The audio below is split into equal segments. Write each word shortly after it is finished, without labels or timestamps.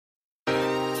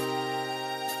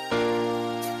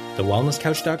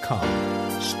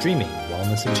thewellnesscouch.com, streaming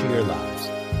wellness into your lives.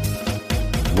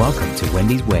 Welcome to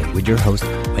Wendy's Way with your host,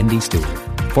 Wendy Stewart,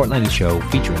 a fortnightly show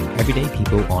featuring everyday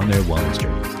people on their wellness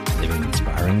journeys, living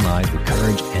inspiring lives with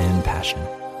courage and passion.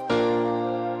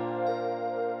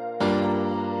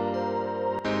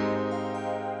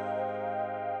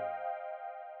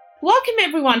 Welcome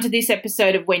everyone to this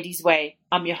episode of Wendy's Way.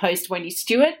 I'm your host, Wendy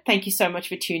Stewart. Thank you so much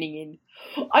for tuning in.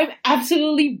 I'm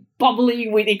absolutely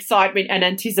bubbling with excitement and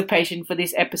anticipation for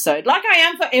this episode, like I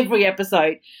am for every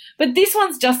episode. But this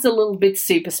one's just a little bit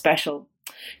super special.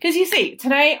 Because you see,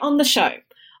 today on the show,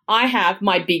 I have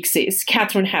my big sis,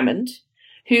 Catherine Hammond,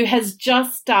 who has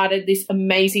just started this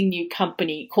amazing new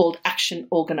company called Action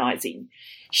Organising.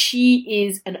 She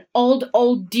is an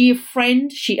old dear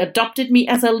friend. She adopted me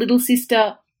as her little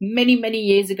sister many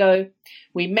years ago.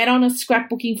 We met on a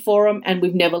scrapbooking forum and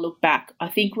we've never looked back. I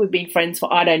think we've been friends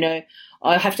for, I don't know,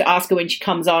 I'll have to ask her when she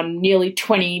comes on, nearly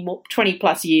 20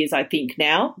 plus years, I think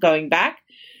now, going back.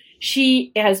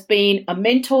 She has been a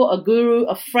mentor, a guru,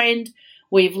 a friend.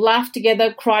 We've laughed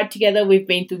together, cried together. We've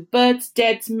been through births,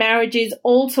 deaths, marriages,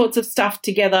 all sorts of stuff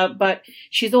together, but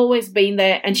she's always been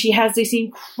there and she has this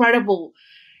incredible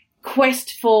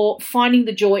quest for finding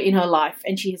the joy in her life,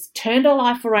 and she has turned her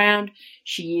life around.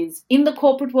 She is in the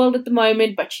corporate world at the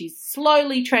moment, but she's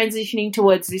slowly transitioning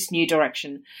towards this new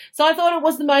direction. So I thought it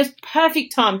was the most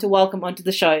perfect time to welcome onto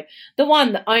the show the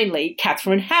one, the only,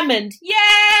 Catherine Hammond. Yay!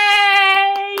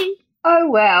 Oh,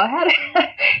 wow.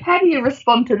 How do you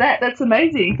respond to that? That's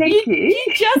amazing. Thank you.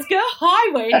 You just go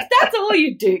high, Wendy. That's all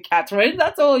you do, Catherine.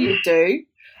 That's all you do.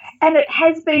 And it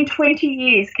has been 20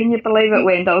 years. Can you believe it,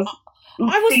 Wendy?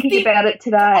 I was thinking about it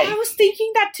today. I was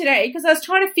thinking that today because I was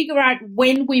trying to figure out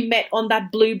when we met on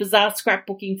that Blue Bazaar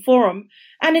scrapbooking forum,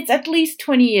 and it's at least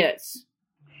 20 years.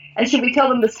 And should we tell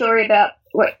them the story about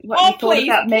what you thought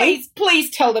about me?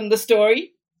 Please tell them the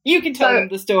story. You can tell them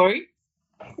the story.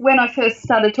 When I first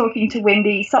started talking to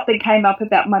Wendy, something came up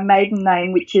about my maiden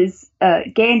name, which is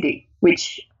Gandhi,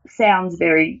 which sounds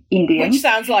very Indian. Which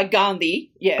sounds like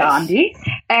Gandhi, yes. Gandhi.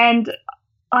 And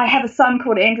I have a son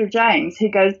called Andrew James who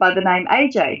goes by the name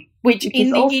AJ. Which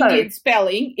in the also Indian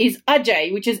spelling is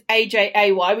Ajay, which is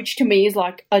AJAY, which to me is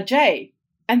like Ajay.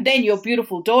 And then your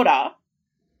beautiful daughter.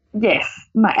 Yes,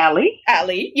 my Ali.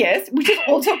 Ali, yes, which is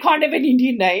also kind of an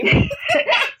Indian name.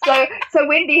 So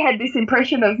Wendy had this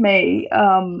impression of me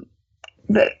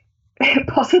that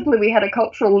possibly we had a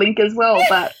cultural link as well,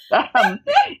 but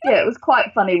it was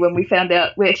quite funny when we found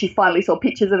out, we actually finally saw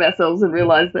pictures of ourselves and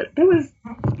realised that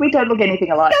we don't look anything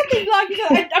alike. Nothing like,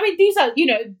 I mean, these are,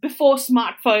 before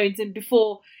smartphones and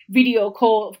before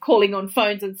calling on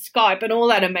phones and Skype and all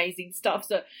that amazing stuff.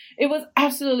 So it was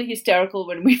absolutely hysterical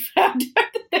when we found out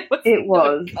that there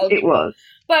was. It was.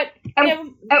 But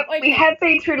we have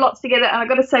been through lots together, and I've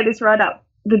got to say this right up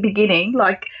the beginning,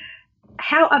 like,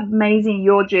 how amazing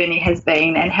your journey has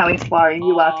been and how inspiring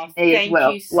you are to me as well.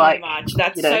 Thank you so much.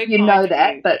 That's so kind you know of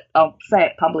that, you. But I'll say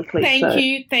it publicly.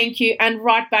 Thank you. And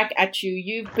right back at you.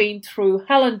 You've been through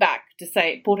hell and back,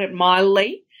 to put it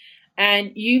mildly,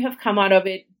 and you have come out of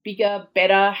it bigger,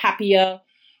 better, happier,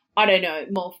 I don't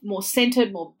know, more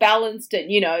centered, more balanced, and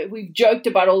we've joked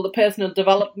about all the personal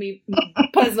development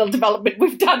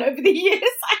we've done over the years.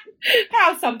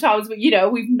 How sometimes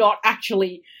we've not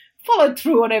actually followed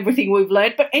through on everything we've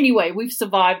learned, but anyway, we've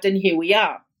survived and here we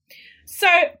are. So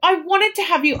I've wanted to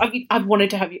have you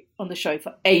on the show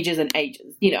for ages and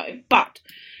ages, but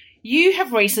you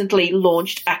have recently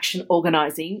launched Action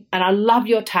Organising, and I love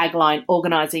your tagline,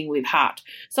 Organising with Heart.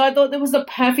 So I thought there was a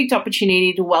perfect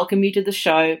opportunity to welcome you to the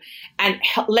show and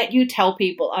let you tell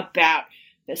people about,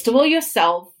 first of all,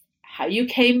 yourself, how you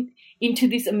came into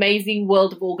this amazing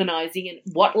world of organising and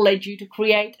what led you to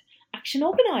create Action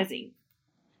Organising.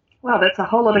 Wow, that's a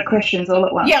whole lot of questions all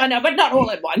at once. Yeah, I know, but not all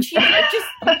at once. Just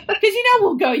because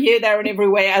we'll go here, there, and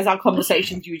everywhere as our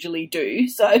conversations usually do.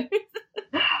 So,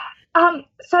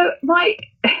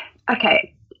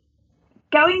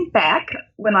 going back,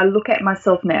 when I look at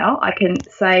myself now, I can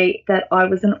say that I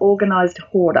was an organised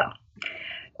hoarder,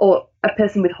 or a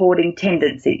person with hoarding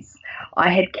tendencies.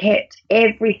 I had kept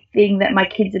everything that my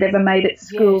kids had ever made at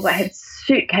school. Yes. I had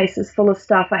suitcases full of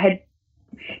stuff. I had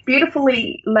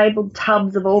beautifully labelled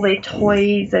tubs of all their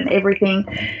toys and everything.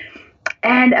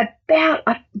 And I think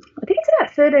it's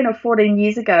about 13 or 14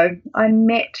 years ago, I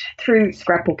met through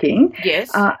scrapbooking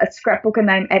a scrapbooker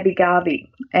named Abby Garvey.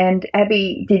 And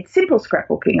Abby did simple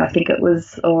scrapbooking, I think it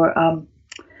was, or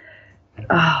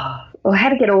how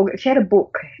to get organised. She had a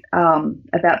book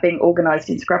about being organised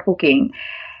in scrapbooking.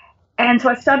 And so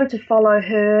I started to follow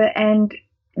her and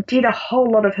did a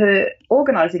whole lot of her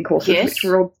organising courses, which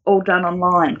were all done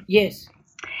online. Yes.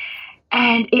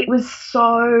 And it was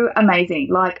so amazing.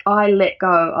 Like, I let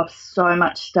go of so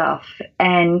much stuff,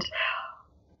 and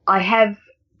I have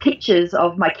pictures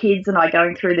of my kids and I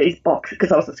going through these boxes,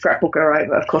 because I was a scrapbooker.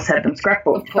 I, of course, had them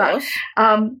scrapbooked. Of course.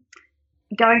 But,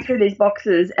 going through these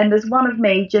boxes, and there's one of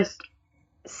me just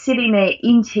sitting there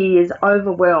in tears,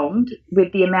 overwhelmed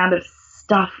with the amount of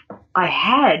stuff I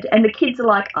had. And the kids are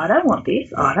like, I don't want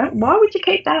this. Why would you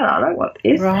keep that? I don't want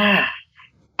this. Right.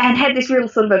 And had this real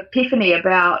sort of epiphany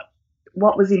about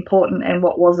what was important and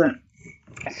what wasn't.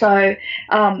 So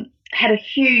had a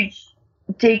huge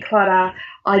declutter.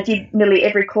 I did nearly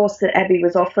every course that Abby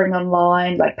was offering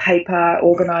online, like paper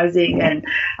organising and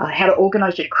how to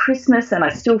organise your Christmas, and I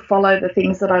still follow the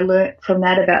things that I learnt from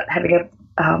that about having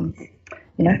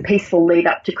a peaceful lead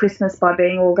up to Christmas by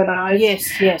being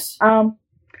organised. Yes.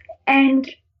 And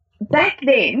back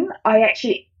then I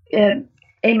actually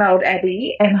emailed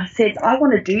Abby and I said, I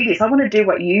want to do this. I want to do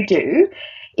what you do.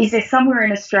 Is there somewhere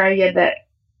in Australia that,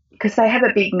 because they have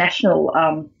a big national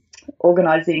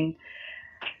organising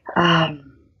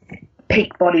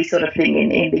peak body sort of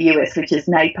thing in the US, which is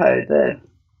NAPO, the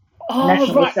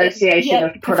National Association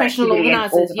of Professional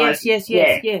Organisers.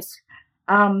 Yes.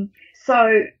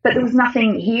 So, but there was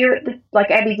nothing here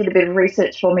like Abby did a bit of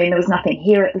research for me, and there was nothing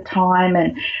here at the time,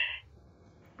 and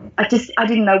I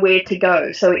didn't know where to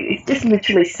go. So it just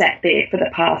literally sat there for the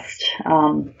past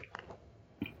 14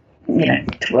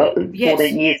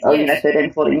 years,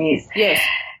 13, 14 years. Yes.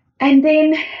 And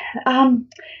then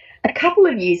a couple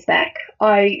of years back,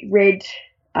 I read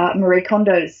Marie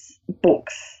Kondo's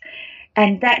books,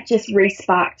 and that just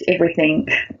re-sparked everything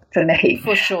for me.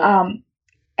 For sure.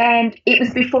 And it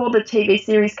was before the TV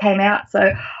series came out,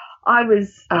 so I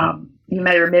was, you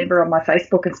may remember on my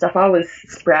Facebook and stuff, I was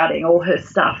sprouting all her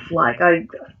stuff. Like, I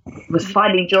was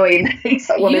finding joy in the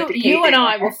things I wanted to keep. You and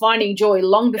I were finding joy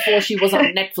long before she was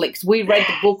on Netflix. We read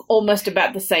the book almost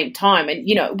about the same time.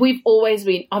 And, we've always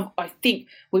been, I think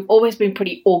we've always been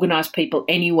pretty organised people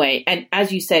anyway. And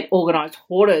as you said, organised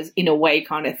hoarders in a way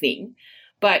kind of thing.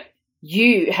 But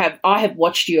I have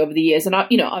watched you over the years, and I've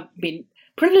been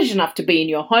privileged enough to be in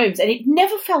your homes, and it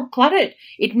never felt cluttered.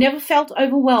 It never felt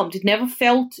overwhelmed. It never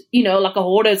felt, like a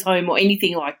hoarder's home or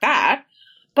anything like that.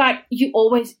 But you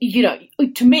always,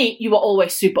 to me, you were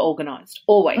always super organised,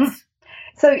 always.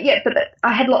 So, yeah, but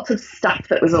I had lots of stuff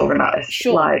that was organised.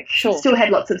 Sure. Still had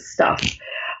lots of stuff.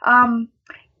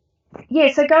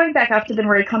 So going back after the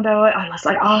Marie Kondo, I was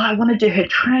like, I want to do her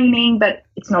training, but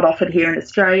it's not offered here in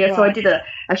Australia. Right. So I did a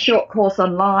short course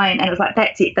online, and I was like,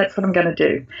 that's it. That's what I'm going to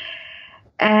do.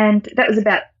 And that was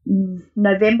about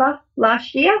November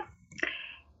last year.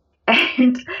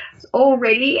 And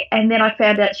already, and then I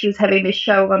found out she was having this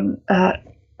show on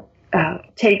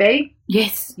TV.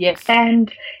 Yes.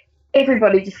 And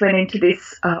everybody just went into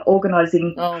this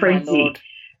organising frenzy.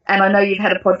 And I know you've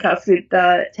had a podcast with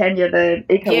Tanya, the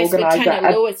eco-organiser. Yes, with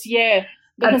Tanya Lewis, yeah.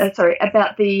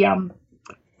 About the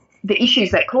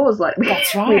issues that cause, like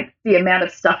that's right. with the amount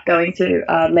of stuff going to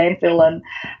landfill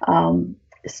and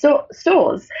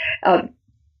stores,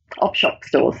 op shop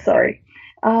stores, sorry.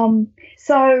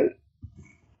 So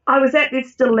I was at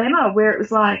this dilemma where it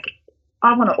was like,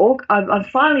 I'm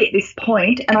finally at this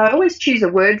point, and I always choose a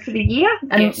word for the year,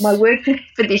 and my word for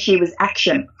this year was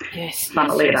action. Yes.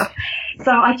 Funnily enough. So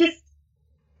I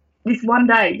this one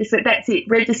day, just said, that's it,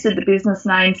 registered the business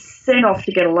name, sent off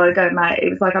to get a logo made. It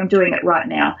was like, I'm doing it right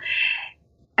now.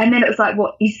 And then it was like,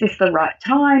 well, is this the right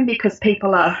time? Because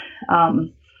people are,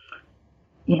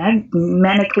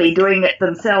 manically doing it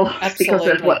themselves. Absolutely.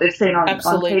 Because of what they've seen on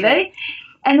TV.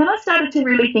 And then I started to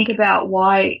really think about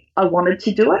why I wanted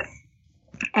to do it.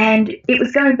 And it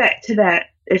was going back to that,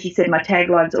 as you said, my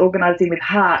tagline's organising with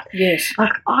heart. Yes.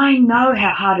 Like, I know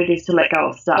how hard it is to let go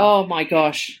of stuff. Oh, my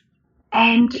gosh.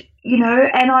 And,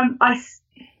 my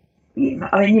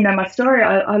story,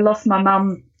 I lost my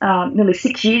mum nearly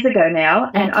 6 years ago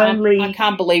now. And I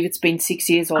can't believe it's been 6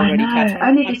 years already, Catherine.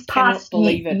 Only this past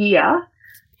year,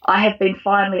 I have been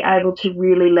finally able to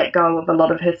really let go of a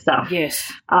lot of her stuff.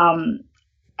 Yes.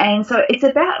 And so it's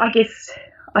about, I guess,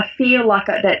 I feel like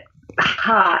that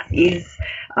heart is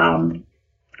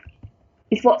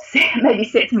what maybe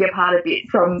sets me apart a bit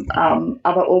from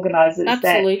other organisers.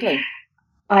 Absolutely. That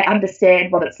I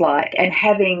understand what it's like, and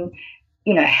having,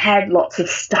 had lots of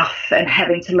stuff and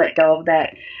having to let go of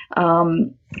that.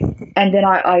 And then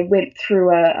I went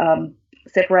through a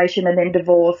separation and then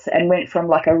divorce, and went from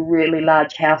like a really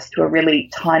large house to a really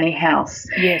tiny house.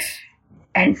 Yes.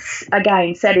 And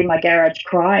again, sat in my garage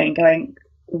crying, going,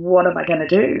 what am I going to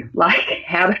do? Like,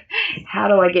 how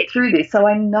do I get through this? So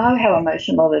I know how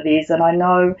emotional it is, and I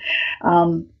know,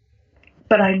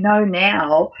 but I know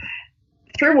now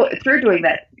through doing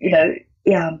that,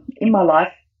 in my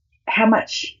life, how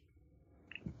much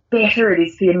better it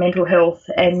is for your mental health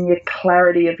and your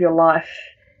clarity of your life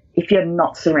if you're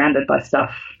not surrounded by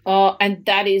stuff. Oh, and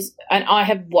I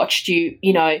have watched you,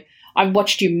 I've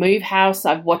watched you move house.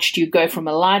 I've watched you go from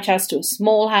a large house to a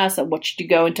small house. I've watched you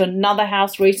go into another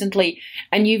house recently.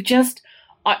 And you've just,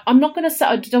 I don't want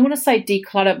to say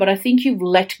declutter, but I think you've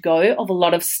let go of a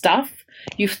lot of stuff.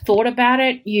 You've thought about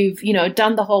it. You've,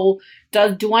 done the whole,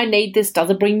 do I need this? Does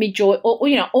it bring me joy? Or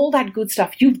all that good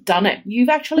stuff. You've done it. You've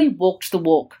actually walked the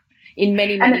walk in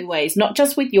many, many ways, not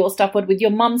just with your stuff, but with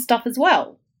your mum's stuff as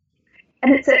well.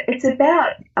 And it's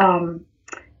about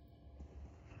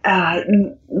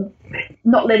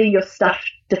not letting your stuff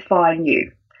define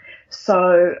you.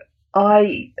 So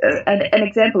an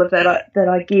example of that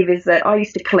I give is that I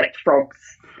used to collect frogs,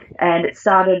 and it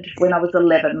started when I was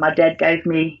 11. My dad gave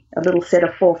me a little set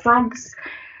of 4 frogs,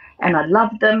 and I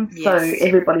loved them. Yes. So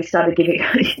everybody started giving,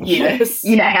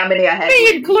 you know how many I had.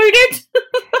 Me included.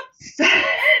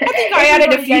 I think I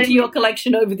added a few to your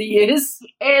collection over the years.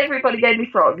 Everybody gave me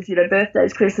frogs,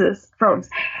 birthdays, Christmas, frogs.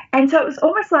 And so it was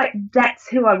almost like that's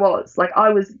who I was. Like I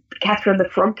was Catherine the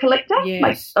frog collector.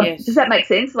 Yes, yes. Does that make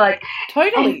sense? Like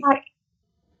totally. Like,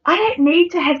 I don't need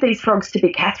to have these frogs to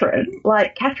be Catherine.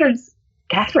 Like Catherine's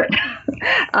Catherine.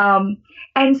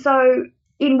 And so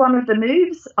in one of the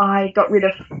moves, I got rid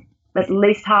of at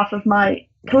least half of my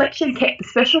collection, kept the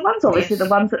special ones, obviously the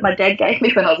ones that my dad gave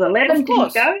me when I was 11,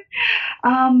 didn't go.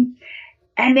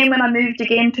 And then when I moved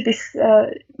again to this,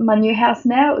 my new house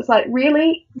now, it was like,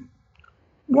 really,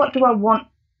 what do I want?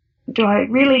 Do I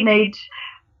really need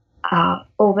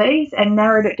all these? And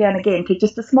narrowed it down again to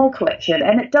just a small collection.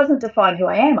 And it doesn't define who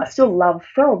I am. I still love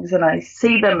frogs and I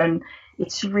see them and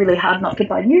it's really hard not to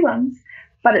buy new ones,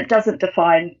 but it doesn't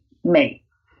define me.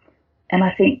 And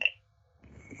I think,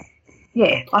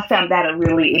 I found that a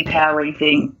really empowering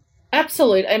thing.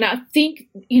 Absolutely. And I think,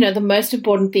 the most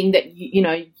important thing that,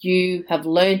 you have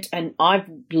learnt and I've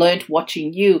learnt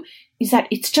watching you is that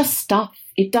it's just stuff.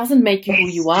 It doesn't make you who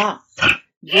you are.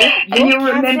 And you'll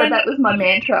remember that was my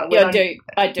mantra.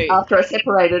 I do. After I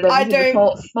separated and was in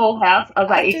a small house, I was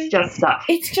like, it's just stuff.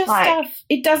 It's just stuff.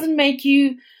 It doesn't make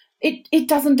you, it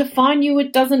doesn't define you.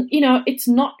 It doesn't, it's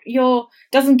not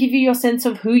doesn't give you your sense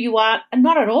of who you are.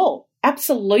 Not at all.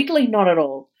 Absolutely not at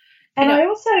all. And I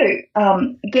also,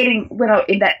 when I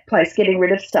in that place, getting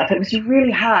rid of stuff, it was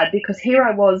really hard because here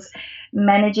I was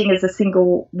managing as a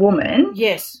single woman.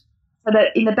 Yes. So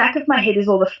that in the back of my head is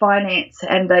all the finance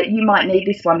and that you might need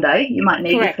this one day, you might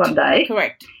need this one day.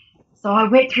 Correct. So I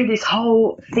went through this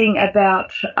whole thing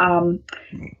about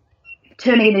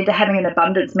turning it into having an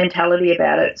abundance mentality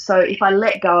about it. So if I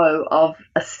let go of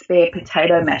a spare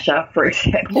potato masher, for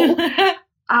example,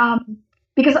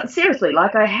 because seriously,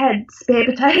 like I had spare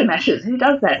potato mashers. Who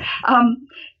does that?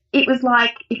 It was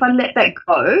like if I let that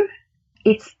go,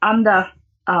 it's under,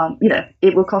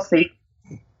 it will cost me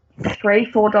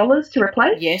 $3-4 to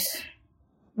replace. Yes.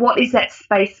 What is that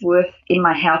space worth in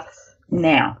my house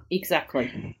now?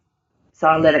 Exactly. So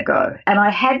I let it go. And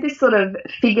I had this sort of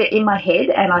figure in my head,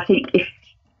 and I think if,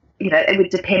 it would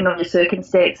depend on your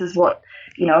circumstances,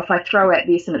 if I throw out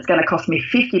this and it's going to cost me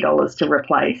 $50 to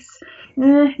replace,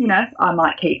 I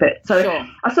might keep it. So sure.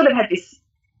 I sort of had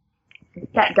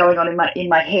that going on in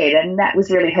my head, and that was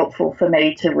really helpful for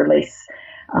me to release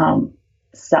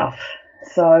stuff.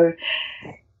 So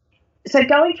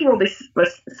going through all this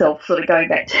myself, sort of going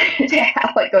back to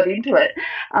how I got into it,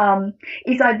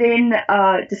 is I then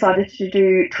decided to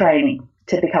do training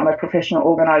to become a professional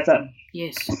organiser.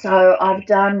 Yes. So I've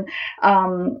done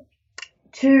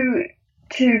two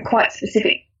quite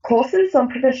specific courses on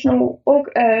professional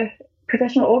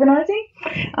organising,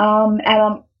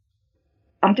 and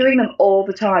I'm doing them all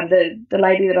the time. The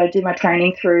lady that I do my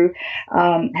training through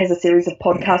has a series of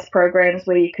podcast programs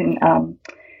where you can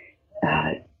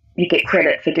you get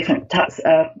credit for different types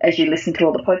as you listen to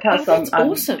all the podcasts. Oh, that's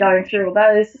awesome. I'm going through all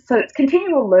those. So it's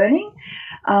continual learning.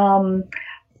 I'm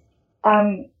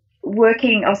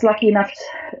working. I was lucky enough.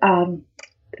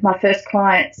 My first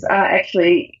clients are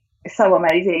actually so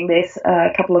amazing. There's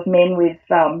a couple of men with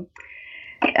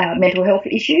mental health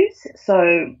issues.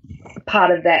 So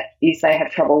part of that is they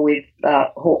have trouble with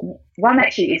one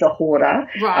actually is a hoarder,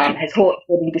 right. Has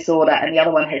hoarding disorder, and the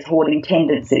other one has hoarding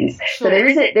tendencies. Sure. So there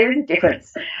is a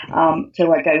difference to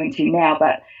what I go into now.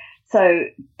 But so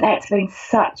that's been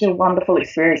such a wonderful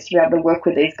experience to be able to work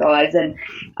with these guys and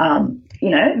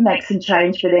make some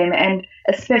change for them, and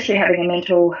especially having a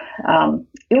mental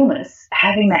illness,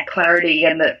 having that clarity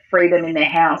and the freedom in their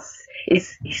house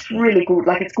is really good.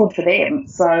 Like, it's good for them.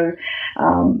 So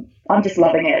I'm just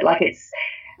loving it. Like, it's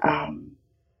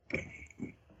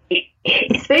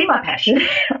been my passion,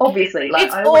 obviously. Like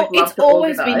It's I always love it's to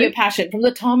always organise. been your passion. From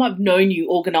the time I've known you,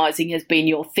 organising has been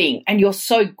your thing, and you're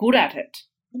so good at it.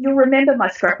 You'll remember my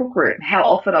scrapbook room, how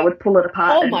often I would pull it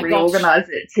apart and my gosh. reorganise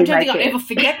it I to don't make think I'll it. ever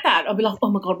forget that. I'll be like, oh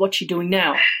my God, what's she doing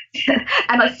now?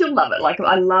 And I still love it. Like,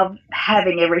 I love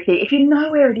having everything. If you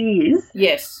know where it is,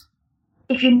 Yes.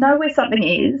 if you know where something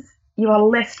is, you are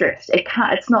less stressed.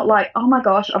 It's not like, oh my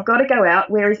gosh, I've got to go out.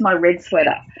 Where is my red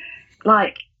sweater?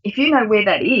 Like, if you know where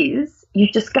that is, you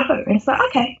just go. And it's like,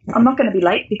 okay, I'm not going to be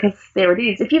late because there it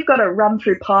is. If you've got to run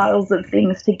through piles of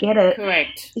things to get it,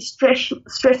 Correct. the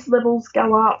stress levels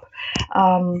go up.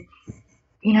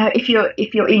 You know, if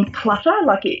you're in clutter,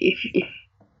 like if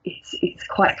it's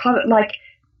quite cluttered, like,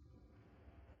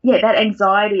 yeah, that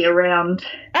anxiety around.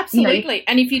 Absolutely.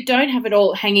 And if you don't have it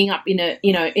all hanging up in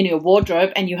in your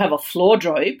wardrobe, and you have a floor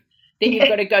drobe, then you've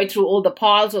got to go through all the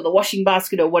piles or the washing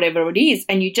basket or whatever it is,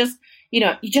 and you just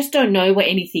don't know where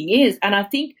anything is. And I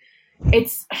think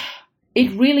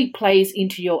it really plays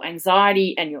into your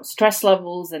anxiety and your stress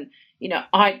levels. And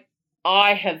I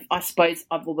suppose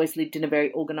I've always lived in a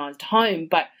very organised home,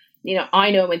 but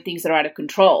I know when things are out of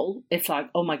control, it's like,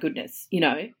 oh my goodness,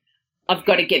 I've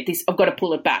got to get this, I've got to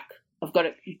pull it back.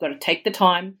 You've got to take the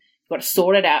time, you've got to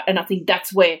sort it out. And I think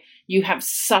that's where you have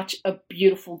such a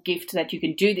beautiful gift that you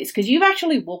can do this, because you've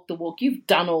actually walked the walk. You've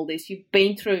done all this. You've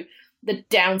been through the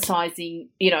downsizing,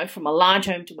 from a large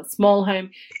home to a small home,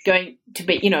 going to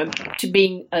be, to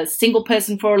being a single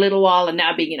person for a little while, and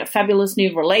now being in a fabulous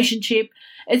new relationship.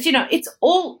 It's, it's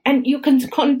all, and you're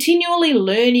continually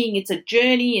learning. It's a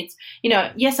journey. It's,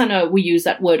 yes, I know we use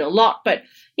that word a lot, but,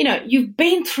 you've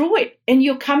been through it, and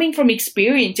you're coming from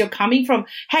experience. You're coming from,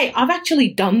 hey, I've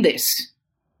actually done this.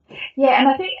 Yeah, and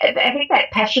I think that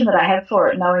passion that I have for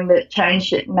it, knowing the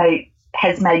change it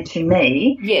has made to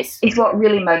me, yes, is what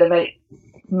really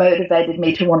motivated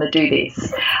me to want to do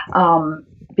this,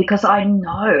 because I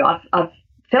know I've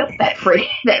felt that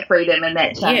freedom and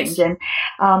that change, yes.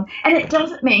 And it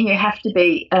doesn't mean you have to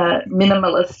be a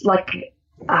minimalist, like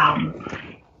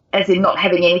as in not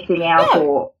having anything out,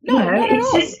 or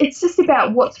it's just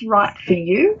about what's right for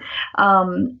you,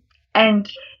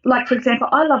 and. Like, for example,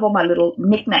 I love all my little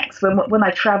knickknacks. When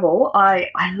I travel, I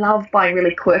love buying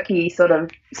really quirky sort of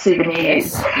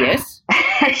souvenirs. Yes.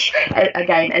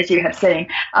 Again, as you have seen.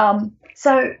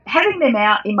 So having them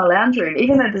out in my lounge room,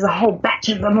 even though there's a whole batch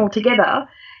of them all together,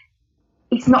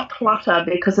 it's not clutter,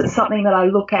 because it's something that I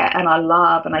look at and I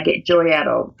love and I get joy out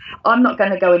of. I'm not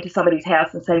going to go into somebody's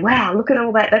house and say, wow, look at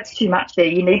all that. That's too much there.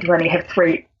 You need to only have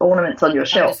 3 ornaments on your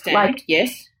shelf. Understand. Like,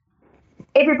 yes.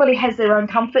 Everybody has their own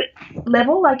comfort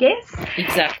level, I guess.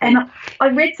 Exactly. And I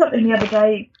read something the other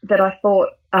day that I thought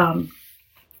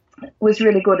was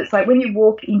really good. It's like, when you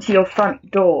walk into your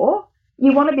front door,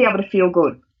 you want to be able to feel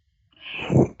good.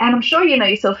 And I'm sure you know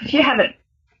yourself,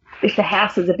 if the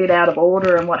house is a bit out of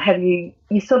order and what have you,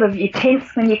 you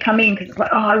tense when you come in, because it's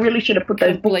like, oh, I really should have put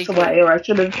those books away, or I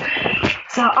should have.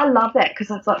 So I love that,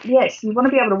 because it's like, yes, you want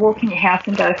to be able to walk in your house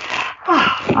and go,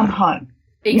 oh, I'm home.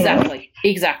 Exactly.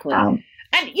 Exactly.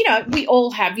 And, we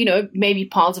all have, maybe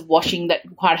piles of washing that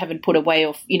we quite haven't put away,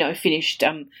 or, finished,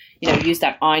 use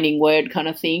that ironing word kind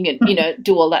of thing, and,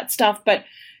 do all that stuff. But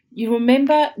you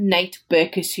remember Nate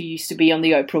Berkus, who used to be on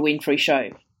the Oprah Winfrey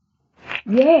Show?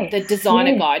 Yes. The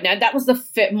designer guy. Now, that was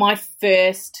my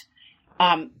first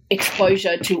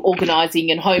exposure to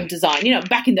organising and home design.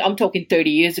 I'm talking 30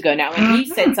 years ago now. And he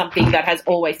said something that has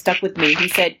always stuck with me. He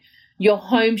said, your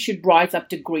home should rise up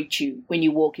to greet you when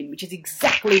you walk in, which is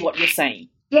exactly what you're saying.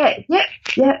 Yeah.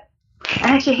 And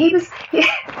actually,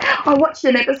 I watched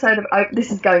an episode of Oprah.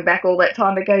 This is going back all that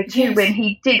time ago too, yes. When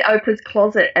he did Oprah's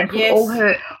closet and put all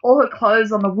her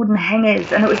clothes on the wooden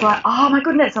hangers, and it was like, oh my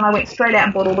goodness! And I went straight out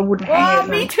and bought all the wooden hangers. Oh,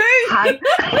 me too.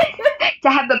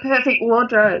 To have the perfect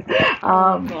wardrobe.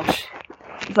 Gosh.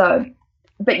 So,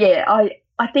 but yeah,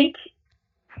 I think.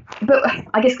 But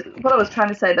I guess what I was trying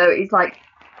to say though is, like,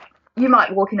 you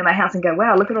might walk into my house and go,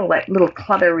 wow, look at all that little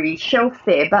cluttery shelf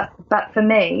there. But for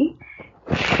me,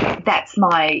 that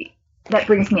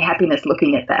brings me happiness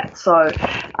looking at that. So,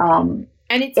 and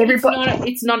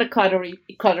it's not a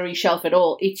cluttery shelf at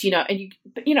all. It's,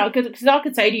 because I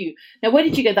could say to you, now, where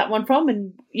did you get that one from?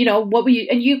 And, what were you,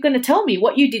 and you're going to tell me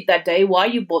what you did that day, why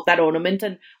you bought that ornament,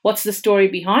 and what's the story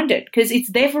behind it, because it's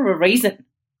there for a reason.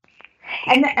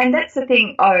 And that's the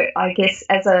thing, I guess,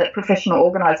 as a professional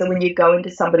organiser, when you go into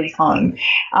somebody's home,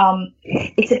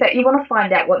 it's about, you want to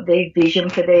find out what their vision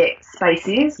for their space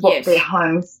is, what yes. their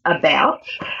home's about.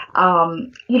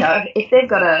 If they've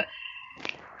got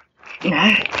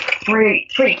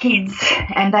three kids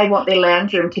and they want their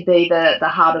lounge room to be the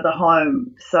heart of the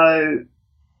home, so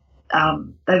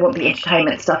they want the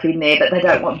entertainment stuff in there, but they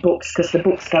don't want books because the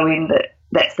books go in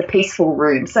that's the peaceful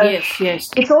room. So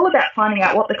yes. It's all about finding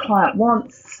out what the client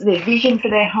wants, their vision for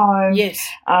their home, Yes.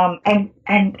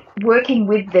 And working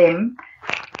with them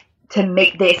to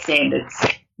meet their standards.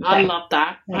 I love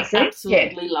that. Makes I sense?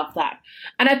 absolutely love that.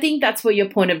 And I think that's where your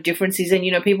point of difference is. And,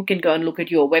 people can go and look at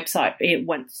your website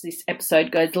once this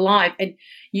episode goes live. And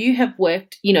you have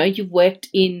worked, you've worked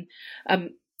in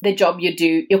the job you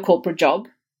do, your corporate job,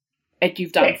 that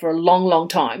you've done for a long, long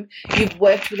time. You've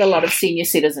worked with a lot of senior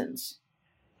citizens.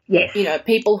 Yes.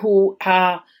 People who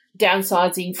are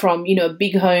downsizing from,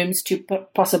 big homes to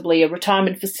possibly a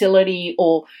retirement facility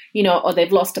or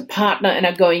they've lost a partner and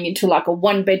are going into like a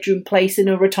 1-bedroom place in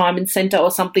a retirement centre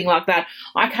or something like that.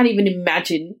 I can't even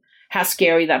imagine how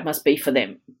scary that must be for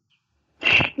them.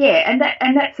 Yeah, and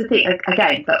that's the thing,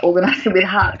 again, the organising with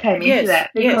heart came into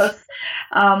that because,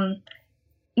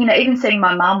 even seeing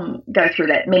my mum go through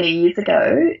that many years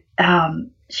ago,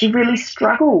 she really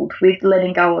struggled with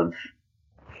letting go of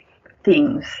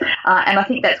things, and I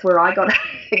think that's where I got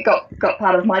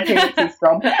part of my tendencies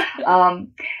from.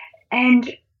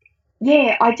 And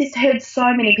I just heard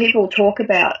so many people talk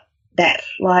about that,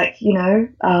 like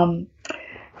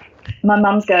my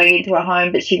mum's going into a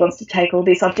home, but she wants to take all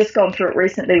this. I've just gone through it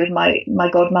recently with my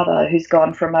godmother, who's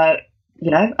gone from a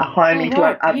home into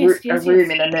a room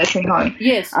in a nursing home.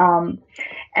 Yes.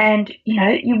 And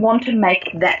you want to make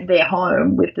that their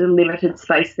home with the limited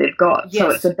space they've got. Yes. So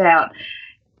it's about.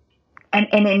 And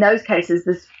in those cases,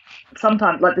 there's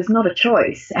sometimes, there's not a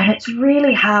choice. And it's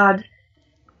really hard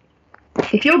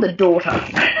if you're the daughter.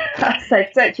 Say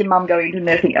it's your mum going to a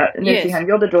nursing home,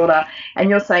 you're the daughter, and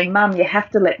you're saying, Mum, you have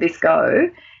to let this go.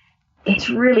 It's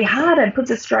really hard and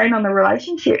puts a strain on the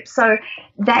relationship. So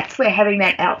that's where having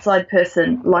that outside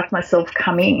person like myself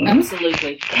come in.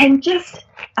 Absolutely. Can just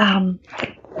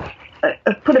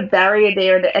put a barrier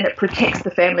there, and it protects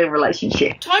the family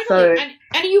relationship. Totally. So,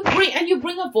 and you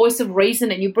bring a voice of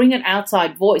reason, and you bring an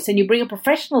outside voice, and you bring a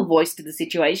professional voice to the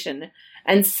situation,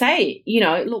 and say,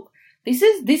 look, this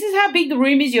is how big the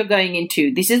room is you're going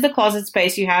into. This is the closet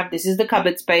space you have. This is the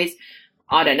cupboard space.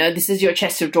 I don't know. This is your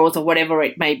chest of drawers or whatever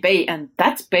it may be, and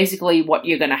that's basically what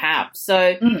you're going to have.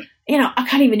 So, I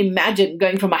can't even imagine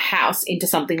going from a house into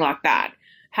something like that.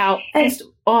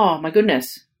 Oh my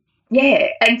goodness. Yeah,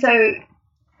 and so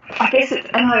I guess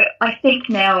I think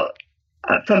now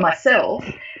for myself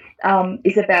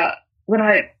is about when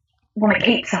I want to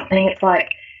keep something, it's like,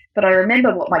 but I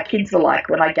remember what my kids were like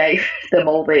when I gave them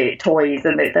all their toys,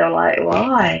 and they're like,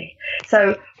 why?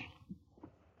 So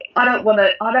I don't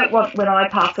want when I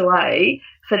pass away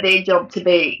for their job to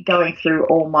be going through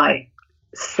all my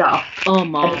stuff. Oh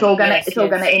my! And it's all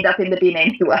gonna end up in the bin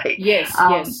anyway. Yes,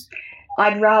 yes.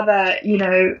 I'd rather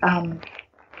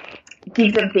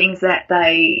give them things that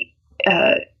they,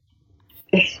 sorry,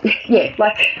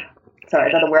 I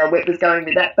don't know where I was going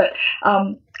with that, but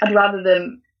I'd rather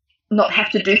them not have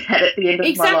to do that at the end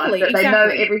of my life. That they know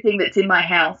everything that's in my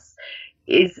house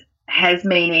has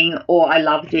meaning, or I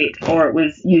loved it, or it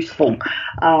was useful.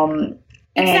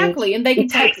 Exactly, and they can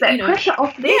takes that pressure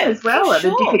off them as well at a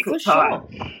difficult time.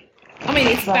 Sure. I mean,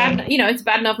 it's bad. It's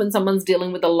bad enough when someone's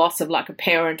dealing with the loss of like a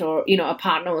parent or a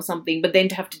partner or something, but then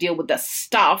to have to deal with the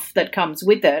stuff that comes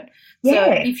with it.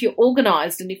 So if you're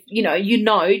organised and if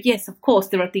yes, of course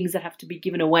there are things that have to be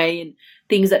given away and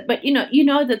things that, but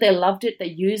that they loved it, they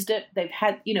used it, they've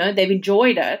had, they've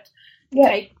enjoyed it.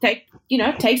 Yeah.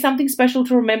 Take something special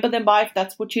to remember them by if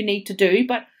that's what you need to do.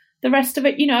 But the rest of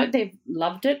it, they've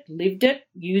loved it, lived it,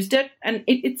 used it, and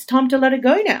it's time to let it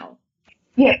go now.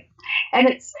 Yeah, and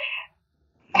it's.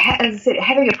 As I said,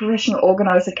 having a professional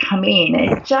organiser come in,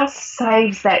 it just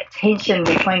saves that tension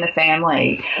between the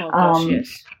family. Oh, gosh,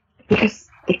 yes. Because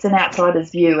it's an outsider's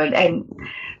view, and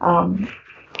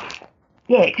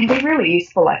it can be really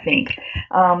useful, I think.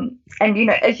 And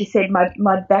as you said,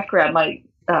 my background,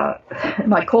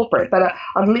 my corporate, but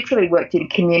I've literally worked in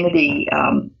community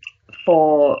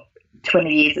for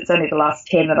 20 years. It's only the last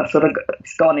 10 that I've sort of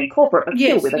gone in corporate, but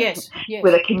still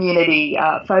with a community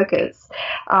focus.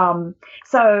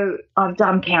 So I've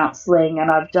done counselling,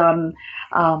 and I've done,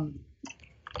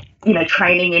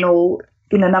 training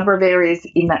in a number of areas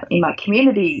in my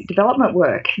community development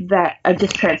work that are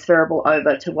just transferable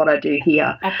over to what I do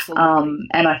here. Absolutely.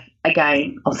 And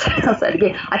I'll say it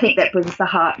again, I think that brings the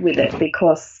heart with it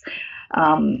because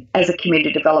as a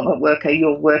community development worker,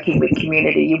 you're working with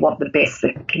community. You want the best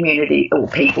for community or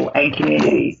people and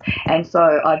communities. And so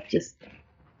I'm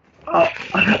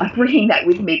bringing that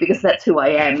with me because that's who I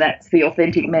am. That's the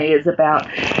authentic me, is about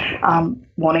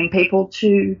wanting people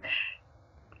to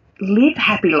live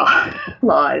happy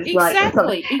lives.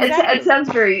 Exactly. It sounds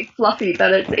very fluffy,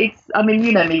 but it's. I mean,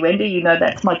 you know me, Wendy. You know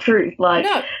that's my truth. Like,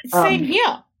 no, same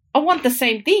here. I want the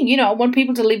same thing. You know, I want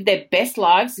people to live their best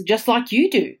lives just like you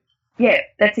do. Yeah,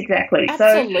 that's exactly.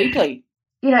 Absolutely. So,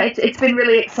 you know, it's been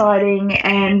really exciting,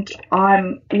 and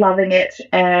I'm loving it,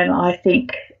 and I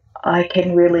think I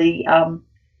can really,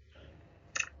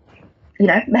 you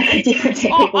know, make a difference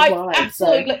in people's lives.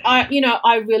 Absolutely. So.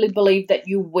 I really believe that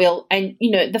you will. And,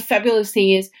 you know, the fabulous thing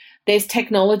is there's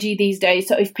technology these days.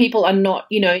 So if people are not,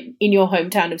 you know, in your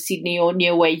hometown of Sydney or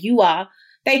near where you are,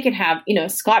 they can have, you know,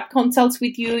 Skype consults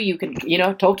with you. You can, you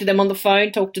know, talk to them on the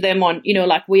phone, talk to them on, you know,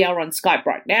 like we are on Skype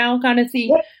right now kind of thing.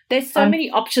 Yep. There's so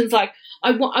many options. Like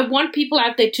I want people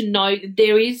out there to know that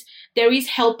there is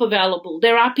help available.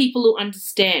 There are people who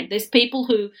understand. There's people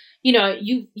who, you know,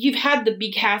 you've had the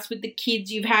big house with the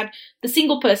kids. You've had the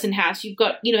single person house. You've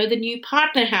got, you know, the new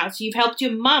partner house. You've helped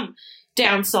your mum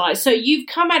downsize. So you've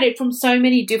come at it from so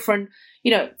many different,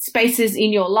 you know, spaces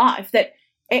in your life that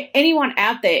anyone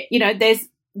out there, you know,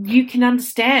 you can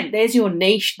understand. There's your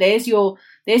niche. There's your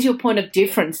point of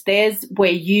difference. There's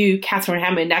where you, Catherine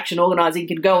Hammond, Action Organising,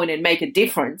 can go in and make a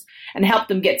difference and help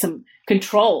them get some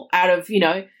control out of, you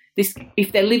know, this.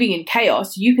 If they're living in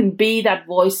chaos, you can be that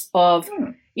voice of,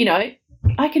 you know,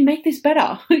 I can make this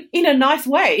better in a nice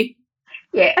way.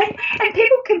 Yeah, and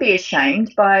people can be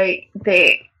ashamed by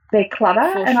their clutter,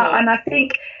 and I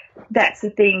think that's the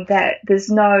thing, that there's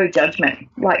no judgment.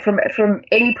 Like from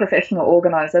any professional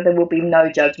organiser, there will be no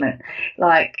judgment.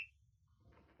 Like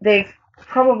they've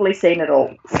probably seen it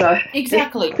all. So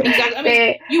exactly. I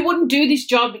mean, you wouldn't do this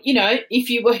job, you know, if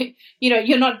you were, you know,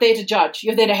 you're not there to judge.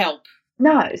 You're there to help.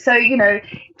 No, so, you know,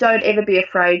 don't ever be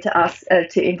afraid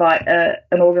to invite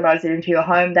an organiser into your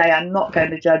home. They are not going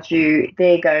to judge you.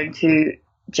 They're going to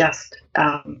just,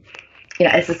 you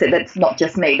know, as I said, that's not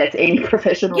just me. That's any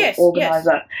professional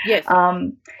organiser. Yes.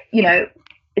 You know,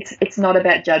 it's not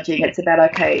about judging. It's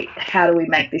about, okay, how do we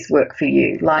make this work for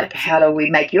you? Like, how do we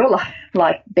make your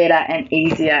life better and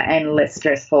easier and less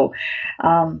stressful?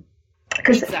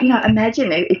 Because you know,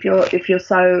 imagine if you're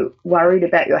so worried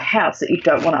about your house that you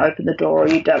don't want to open the door or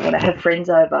you don't want to have friends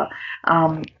over.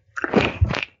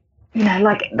 You know,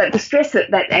 like the stress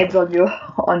that adds on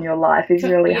your life is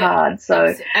really hard.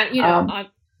 So, you know,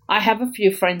 I have a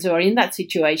few friends who are in that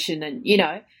situation, and you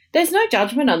know, there's no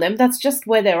judgment on them. That's just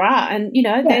where they are, and you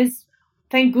know, there's.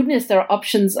 Thank goodness there are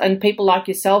options and people like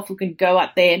yourself who can go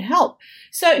out there and help.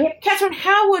 So, Catherine,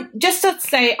 how would, just let's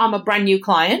say I'm a brand new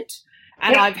client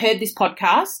and I've heard this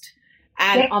podcast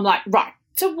and I'm like, right,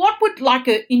 so what would like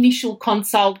an initial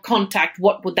contact,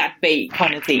 what would that be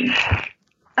kind of thing?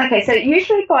 Okay, so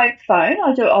usually by phone,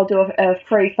 I'll do a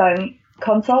free phone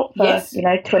consult for, you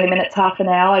know, 20 minutes, half an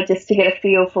hour, just to get a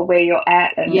feel for where you're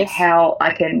at and how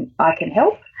I can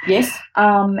help. Yes.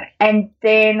 And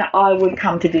then I would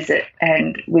come to visit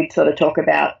and we'd sort of talk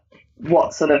about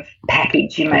what sort of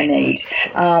package you may need.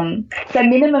 So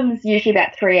minimum is usually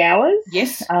about 3 hours.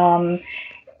 Yes.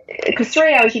 Because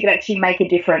 3 hours you could actually make a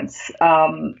difference.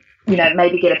 You know,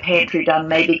 maybe get a pantry done,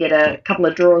 maybe get a couple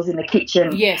of drawers in the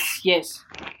kitchen. Yes.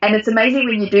 And it's amazing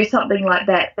when you do something like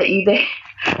that you then,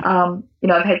 you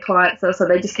know, I've had clients, so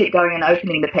they just keep going and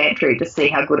opening the pantry to see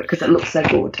how good because it looks so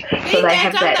good. So they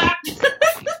have that.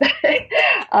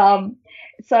 And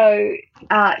so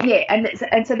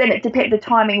then the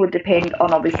timing would depend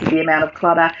on obviously the amount of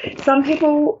clutter. Some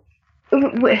people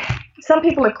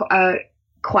are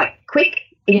quite quick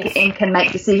and can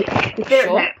make decisions. If they're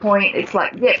at that point, it's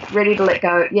like, ready to let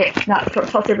go.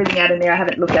 Toss everything out in there. I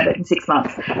haven't looked at it in 6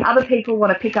 months. Other people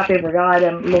want to pick up every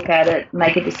item, look at it,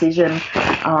 make a decision.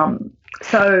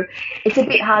 So it's a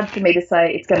bit hard for me to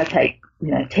say it's going to take,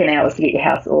 you know, 10 hours to get your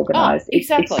house organised.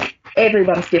 Exactly.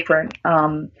 Everyone's different,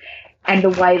 and the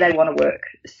way they want to work.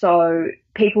 So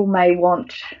people may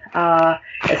want, my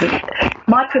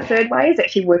preferred way is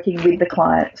actually working with the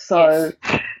client. So,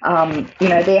 you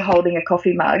know, they're holding a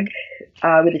coffee mug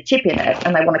with a chip in it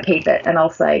and they want to keep it. And I'll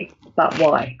say, but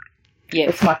why? Yes.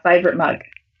 It's my favourite mug,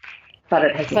 but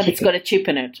it has a chip in it. But it's got a chip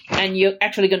in it. And you're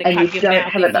actually going to cut your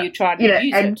mouth if you try to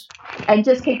use it. And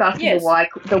just keep asking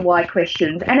the why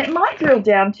questions. And it might drill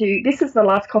down to, this is the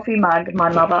last coffee mug my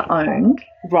mother owned.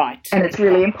 Right. And it's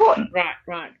really important.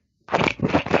 Right.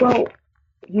 Well,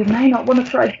 you may not want to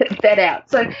throw that out.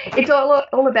 So it's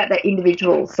all about that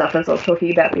individual stuff, as I was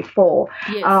talking about before.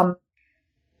 Yes.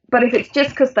 But if it's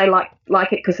just because they like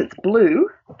it because it's blue,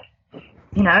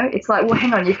 you know, it's like, well,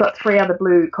 hang on, you've got 3 other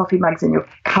blue coffee mugs in your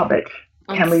cupboard.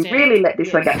 Can we really let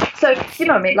this one go? So, you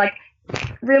know what I mean, like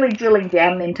really drilling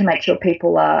down then to make sure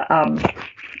people are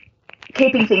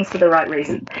keeping things for the right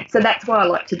reason. So that's why I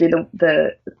like to do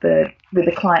the with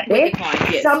the client there. With the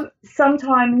client, yes.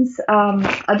 Sometimes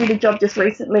I did a job just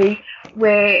recently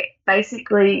where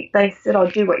basically they said, "I'll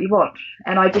do what you want,"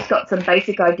 and I just got some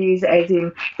basic ideas, as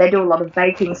in they do a lot of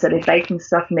baking, so their baking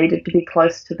stuff needed to be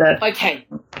close to the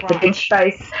bench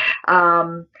space,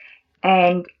 and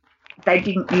they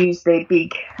didn't use their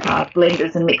big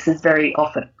blenders and mixers very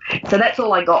often. So that's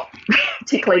all I got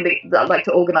to clean like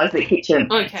to organise the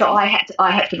kitchen. Okay. So I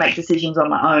had to make decisions on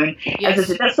my own. Yes. As I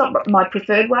said, that's not my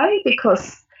preferred way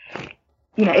because,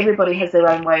 everybody has their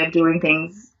own way of doing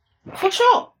things. For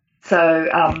sure. So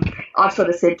I've sort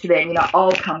of said to them,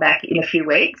 I'll come back in a few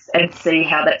weeks and see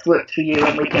how that's worked for you,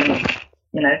 and we can,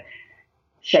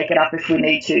 shake it up if we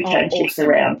need to, change things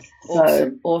around.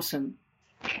 Awesome.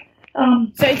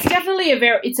 So it's definitely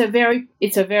it's a very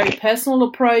personal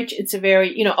approach. It's a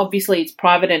very, obviously it's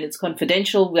private and it's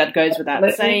confidential. That goes without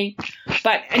saying.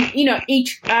 But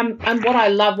each and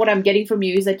what I'm getting from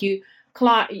you is that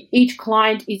each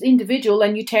client is individual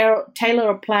and you tailor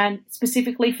a plan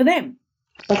specifically for them.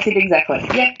 That's it, exactly.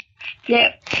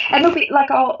 Yeah. And it'll be like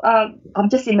I'm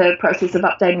just in the process of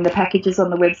updating the packages on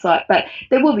the website, but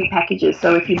there will be packages.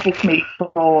 So if you book me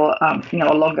for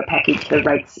a longer package, the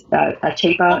rates are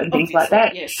cheaper and things like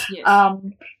that. Yes.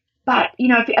 But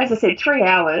as I said, 3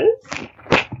 hours,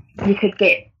 you could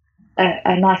get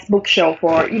a nice bookshelf,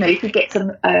 or you could get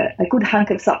a good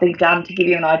hunk of something done to give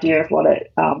you an idea of what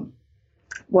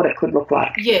it could look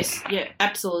like. Yes, yeah,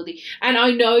 absolutely. And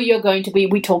I know you're going to be,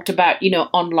 we talked about,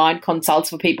 online consults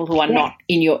for people who are not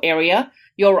in your area.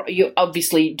 You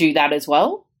obviously do that as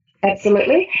well.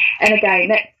 Absolutely. And again,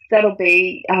 that'll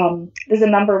be, there's a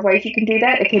number of ways you can do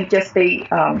that. It can just be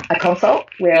a consult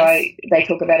where they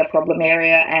talk about a problem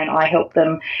area and I help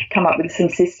them come up with some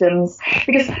systems,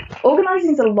 because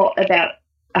organising is a lot about,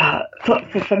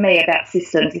 for me, about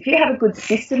systems. If you have a good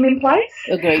system in place,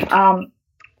 agreed.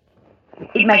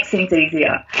 It makes things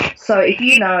easier. So if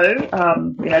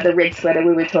the red sweater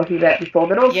we were talking about before,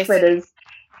 that all sweaters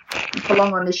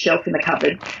belong on this shelf in the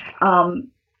cupboard.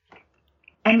 And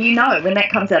when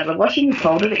that comes out of the washing, you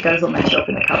fold it goes on that shelf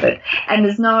in the cupboard. And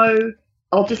there's no,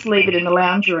 I'll just leave it in the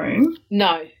lounge room.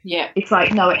 No, yeah. It's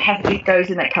like, no, it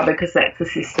goes in that cupboard because that's the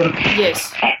system.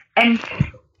 Yes. And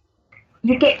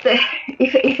you get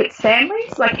if it's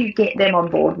families, like you get them on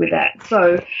board with that.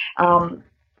 So,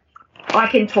 I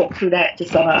can talk through that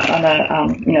just on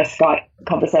a Skype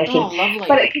conversation. Oh, lovely.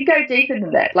 But it can go deeper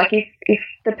than that. Like if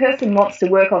the person wants to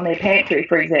work on their pantry,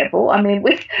 for example, I mean,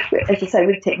 as you say,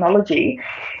 with technology,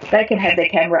 they can have their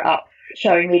camera up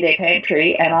showing me their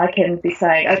pantry, and I can be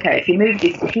saying, okay, if you move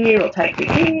this to here or take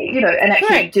this here, and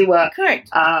actually do an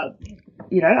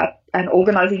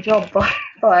organising job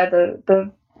by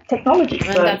the technology.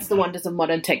 And that's the wonders of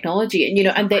modern technology. And,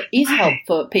 and there is help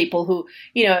for people who,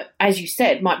 as you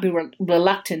said, might be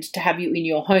reluctant to have you in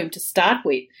your home to start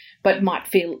with, but might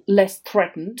feel less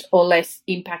threatened or less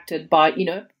impacted by,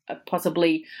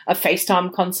 possibly a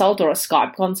FaceTime consult or a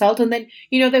Skype consult. And then,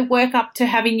 they work up to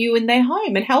having you in their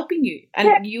home and helping you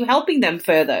and you helping them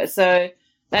further. So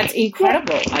that's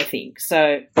incredible, I think.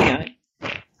 So,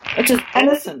 it's just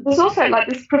awesome. There's also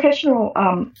there's professional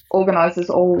organisers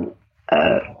all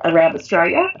around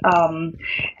Australia, and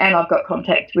I've got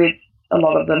contact with a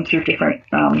lot of them through different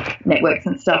networks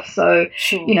and stuff. So,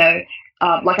 sure.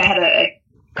 I had a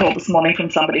call this morning from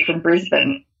somebody from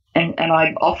Brisbane, and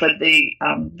I offered the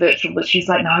virtual, but she's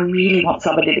like, no, I really want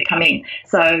somebody to come in.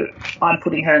 So I'm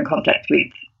putting her in contact with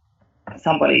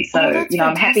somebody. So,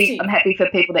 I'm happy for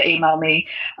people to email me,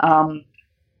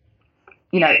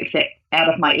 if they're out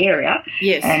of my area.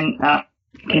 Yes. And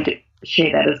can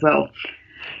share that as well.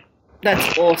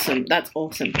 That's awesome.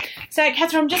 So,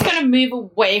 Catherine, I'm just going to move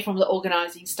away from the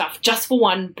organising stuff just for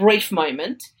one brief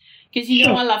moment, because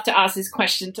I love to ask this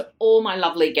question to all my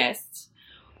lovely guests.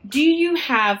 Do you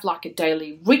have a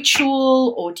daily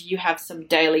ritual, or do you have some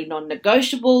daily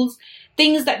non-negotiables,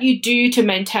 things that you do to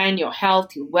maintain your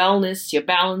health, your wellness, your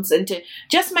balance, and to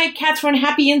just make Catherine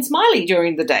happy and smiley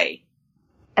during the day?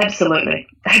 Absolutely.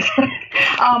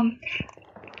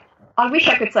 I wish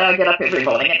I could say I get up every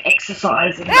morning and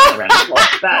exercise and go around the block,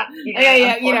 but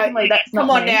unfortunately that's not come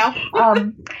on me. now.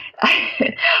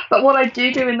 But what I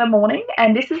do in the morning,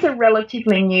 and this is a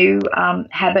relatively new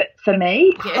habit for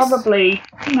me, probably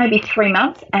maybe 3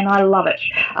 months, and I love it,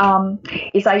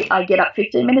 is I get up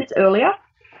 15 minutes earlier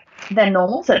than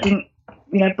normal, so it didn't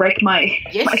break my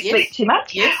sleep too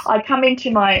much. Yes. I come into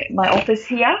my office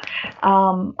here.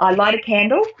 I light a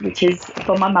candle, which is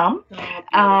for my mum.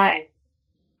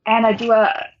 And I do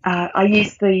I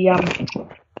use the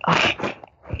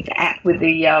app with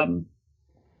the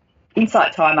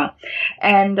Insight Timer,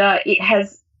 and it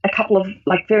has a couple of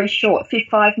like very short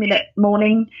 5-minute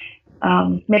morning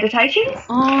meditations.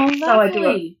 Oh, lovely. So I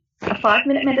do a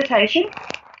 5-minute meditation,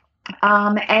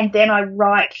 and then I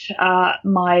write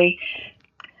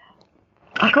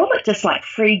I call it just like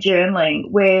free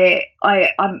journaling, where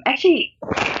I'm actually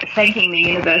thanking the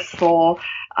universe for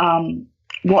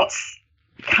what's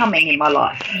coming in my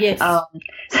life. Yes.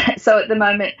 So at the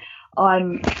moment,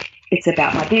 it's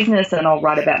about my business, and I'll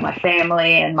write about my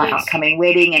family and my upcoming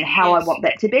wedding and how I want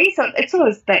that to be. So it's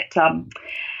always that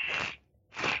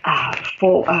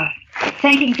for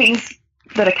thanking things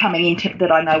that are coming into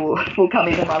that I know will come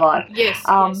into my life. Yes.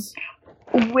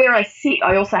 Where I sit,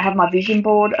 I also have my vision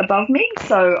board above me,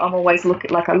 so I'm always look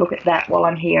at that while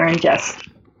I'm here and just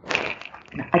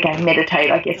again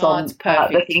meditate, I guess, on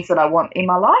the things that I want in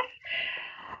my life.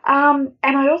 And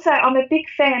I'm a big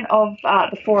fan of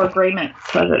the 4 Agreements.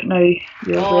 I don't know.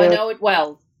 I know it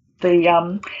well.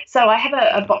 So I have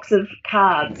a box of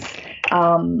cards,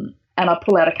 and I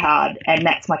pull out a card, and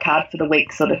that's my card for the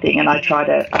week, sort of thing. And I try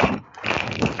to,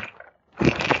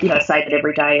 save it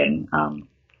every day and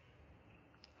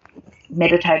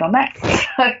meditate on that.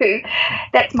 So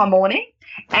that's my morning.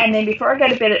 And then before I go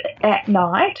to bed at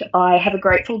night, I have a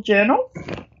grateful journal,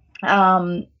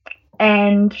 and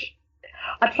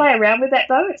I play around with that,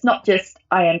 though. It's not just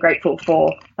I am grateful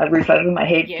for a roof over my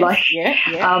head. Yes,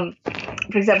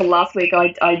 for example, last week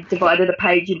I divided a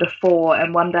page into 4,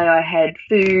 and one day I had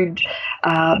food,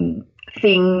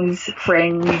 things,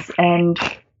 friends, and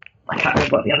I can't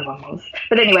remember what the other one was.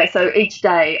 But anyway, so each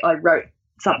day I wrote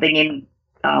something in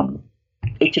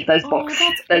each of those boxes.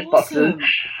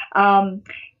 And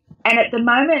at the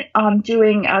moment I'm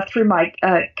doing through my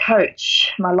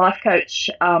coach, my life coach,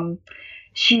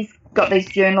 she's got these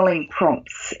journaling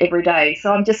prompts every day.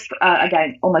 So I'm just,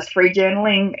 again, almost free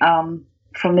journaling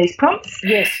from these prompts.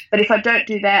 Yes. But if I don't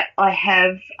do that, I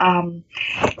have,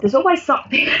 there's always some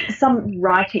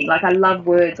writing. Like, I love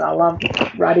words. I love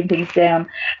writing things down.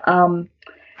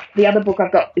 The other book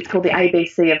I've got is called The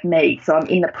ABC of Me. So I'm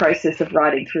in the process of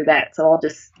writing through that. So I'll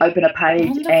just open a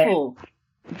page and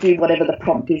do whatever the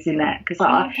prompt is in that. Because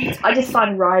I just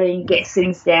find writing gets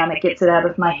things down. It gets it out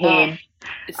of my head.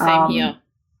 Same here.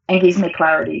 And gives me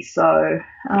clarity. So,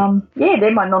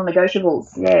 they're my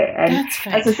non-negotiables. Yeah. And that's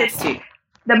fantastic. As I said,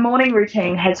 the morning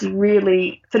routine has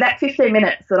really, for that 15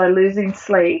 minutes that I lose in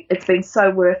sleep, it's been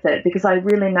so worth it, because I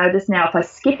really notice now if I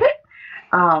skip it,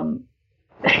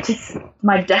 just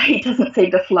my day doesn't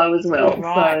seem to flow as well.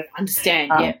 Right. So,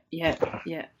 understand. Yeah.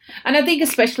 And I think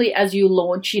especially as you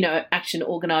launch, action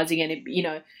organizing, and,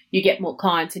 you get more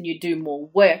clients and you do more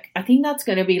work, I think that's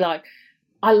going to be like,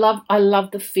 I love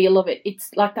the feel of it.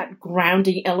 It's like that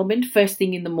grounding element first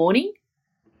thing in the morning.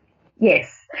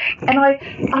 Yes. And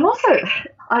I'm also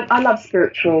I love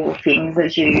spiritual things,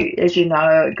 as you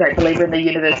know, a great believer in the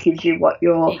universe gives you what's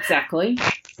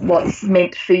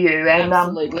meant for you. And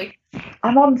absolutely.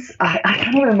 I'm on, I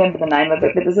can't even remember the name of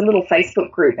it, but there's a little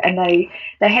Facebook group, and they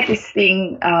had this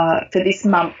thing for this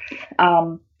month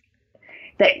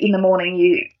that in the morning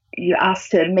you asked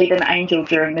to meet an angel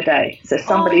during the day. So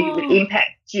somebody who would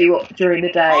impact you during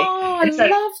the day. Oh, I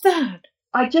love that.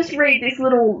 I just read this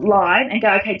little line and go,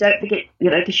 okay, don't forget,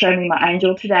 to show me my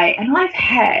angel today. And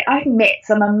I've met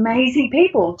some amazing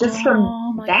people just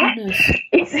from that. Goodness.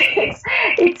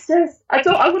 It's just,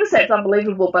 I wouldn't say it's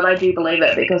unbelievable, but I do believe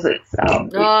it, because it's. I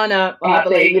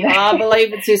believe it. I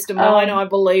believe it, sister mine. I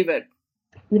believe it.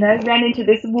 Ran into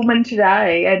this woman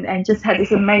today and just had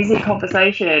this amazing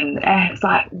conversation, and it's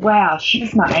like, wow,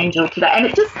 she's my angel today. And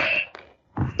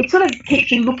it sort of keeps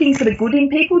you looking sort of good in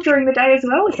people during the day as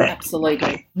well. If that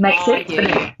absolutely makes sense.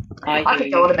 I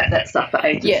could go on about that stuff for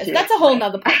ages. Yes, that's a whole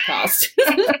nother podcast.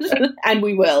 and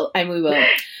we will.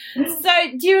 So,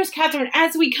 dearest Catherine,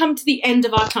 as we come to the end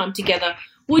of our time together,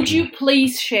 would you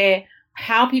please share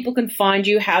how people can find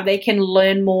you, how they can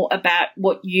learn more about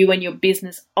what you and your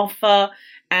business offer,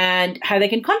 and how they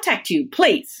can contact you,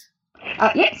 please?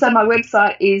 So my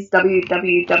website is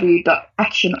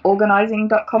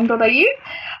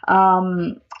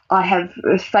www.actionorganizing.com.au. I have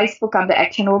Facebook under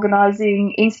Action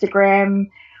Organising,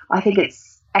 Instagram, I think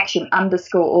it's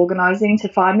action_organising to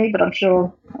find me, but I'm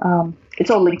sure it's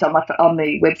all linked on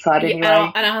the website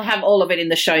anyway. And I'll have all of it in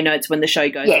the show notes when the show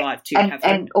goes live too.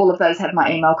 And all of those have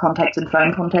my email contact and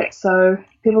phone contact, so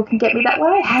people can get me that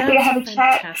way. Happy to have a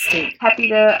chat. Happy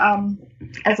to,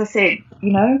 as I said,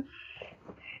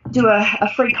 do a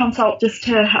free consult just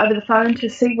over the phone to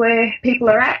see where people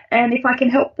are at, and if I can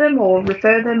help them or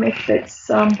refer them if it's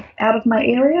out of my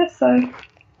area. So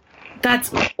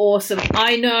That's awesome.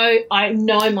 I know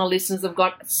my listeners have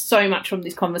got so much from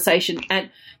this conversation. And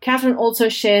Catherine also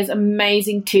shares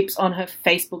amazing tips on her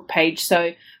Facebook page.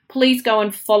 So please go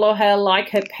and follow her, like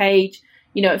her page,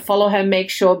 follow her, make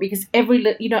sure, because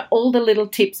all the little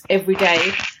tips every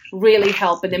day really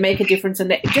help, and they make a difference,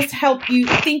 and they just help you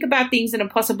think about things in a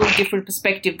possibly different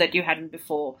perspective that you hadn't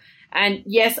before. And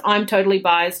yes, I'm totally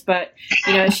biased, but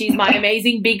she's my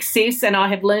amazing big sis, and I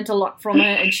have learnt a lot from her,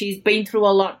 and she's been through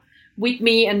a lot with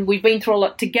me, and we've been through a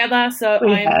lot together. So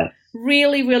I'm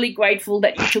really, really grateful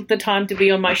that you took the time to be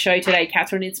on my show today,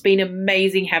 Catherine. It's been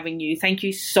amazing having you. Thank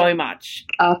you so much.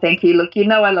 Oh, thank you. Look,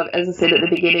 I love, as I said at the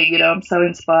beginning, I'm so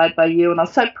inspired by you, and I'm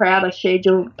so proud I shared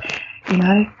your,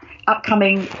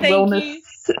 upcoming wellness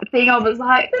thing. I was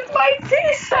like, that's my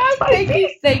sis.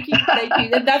 Thank you.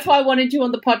 And that's why I wanted you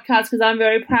on the podcast, because I'm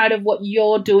very proud of what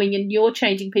you're doing, and you're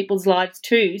changing people's lives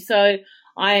too. So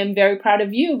I am very proud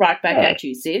of you. Right back at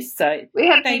you, sis. So we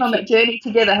have been on that journey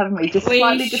together, haven't we? Just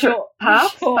slightly different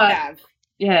paths. We sure have.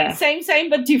 Yeah. Same,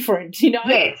 but different,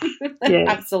 Yes.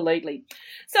 Absolutely.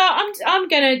 So I'm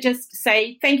going to just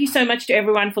say thank you so much to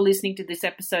everyone for listening to this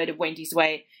episode of Wendy's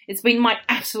Way. It's been my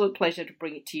absolute pleasure to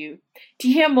bring it to you. To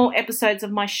hear more episodes of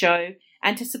my show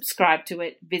and to subscribe to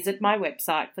it, visit my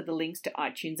website for the links to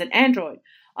iTunes and Android.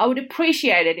 I would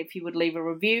appreciate it if you would leave a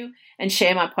review and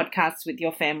share my podcasts with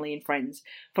your family and friends.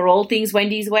 For all things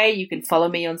Wendy's Way, you can follow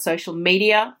me on social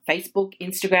media, Facebook,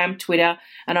 Instagram, Twitter,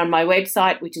 and on my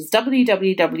website, which is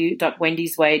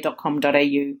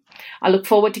www.wendysway.com.au. I look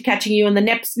forward to catching you on the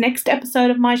next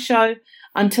episode of my show.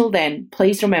 Until then,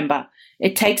 please remember,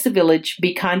 it takes a village,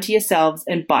 be kind to yourselves,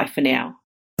 and bye for now.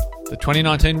 The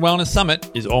 2019 Wellness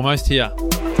Summit is almost here.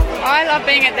 I love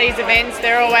being at these events.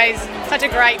 They're always such a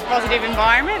great, positive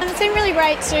environment. It's been really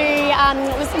great to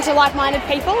listen to like-minded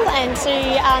people and to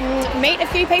meet a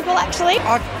few people, actually.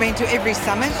 I've been to every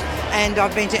summit and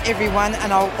I've been to every one,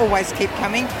 and I'll always keep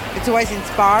coming. It's always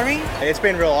inspiring. It's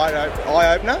been a real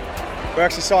eye-opener. We're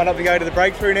actually signed up to go to the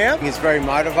Breakthrough now. It's very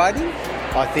motivating.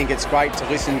 I think it's great to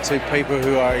listen to people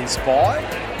who are inspired.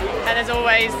 And there's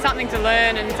always something to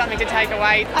learn and something to take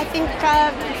away. I think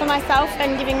for myself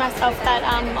and giving myself that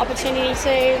opportunity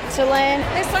to learn.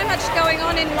 There's so much going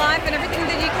on in life and everything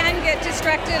that you can get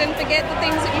distracted and forget the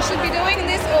things that you should be doing.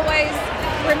 And this always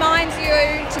reminds you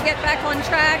to get back on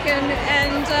track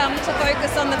and to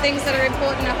focus on the things that are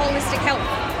important, holistic health.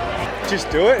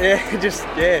 Just do it,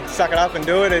 suck it up and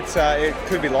do it. It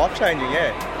could be life-changing,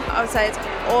 I would say it's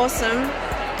awesome,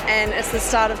 and it's the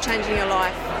start of changing your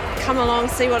life. Come along,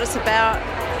 see what it's about,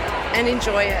 and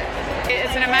enjoy it.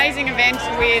 It's an amazing event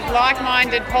with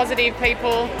like-minded, positive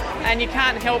people, and you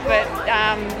can't help but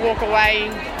walk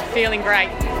away feeling great.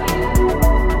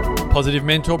 Positive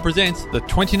Mentor presents the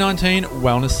 2019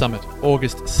 Wellness Summit,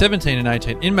 August 17 and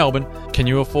 18 in Melbourne. Can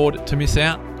you afford to miss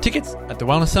out? Tickets at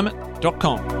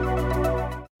thewellnesssummit.com.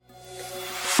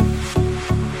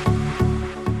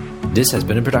 This has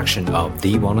been a production of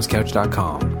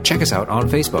TheWellnessCouch.com. Check us out on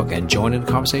Facebook and join in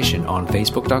the conversation on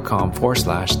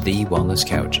Facebook.com/The Wellness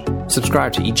Couch.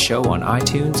 Subscribe to each show on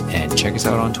iTunes and check us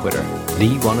out on Twitter.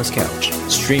 The Wellness Couch,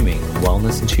 streaming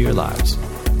wellness into your lives.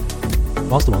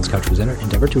 Whilst the Wellness Couch presenter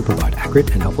endeavor to provide accurate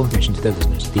and helpful information to their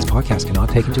listeners, these podcasts cannot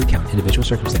take into account individual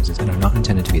circumstances and are not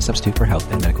intended to be a substitute for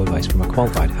health and medical advice from a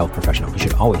qualified health professional. You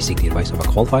should always seek the advice of a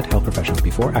qualified health professional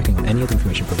before acting on any of the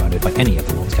information provided by any of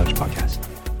the Wellness Couch podcasts.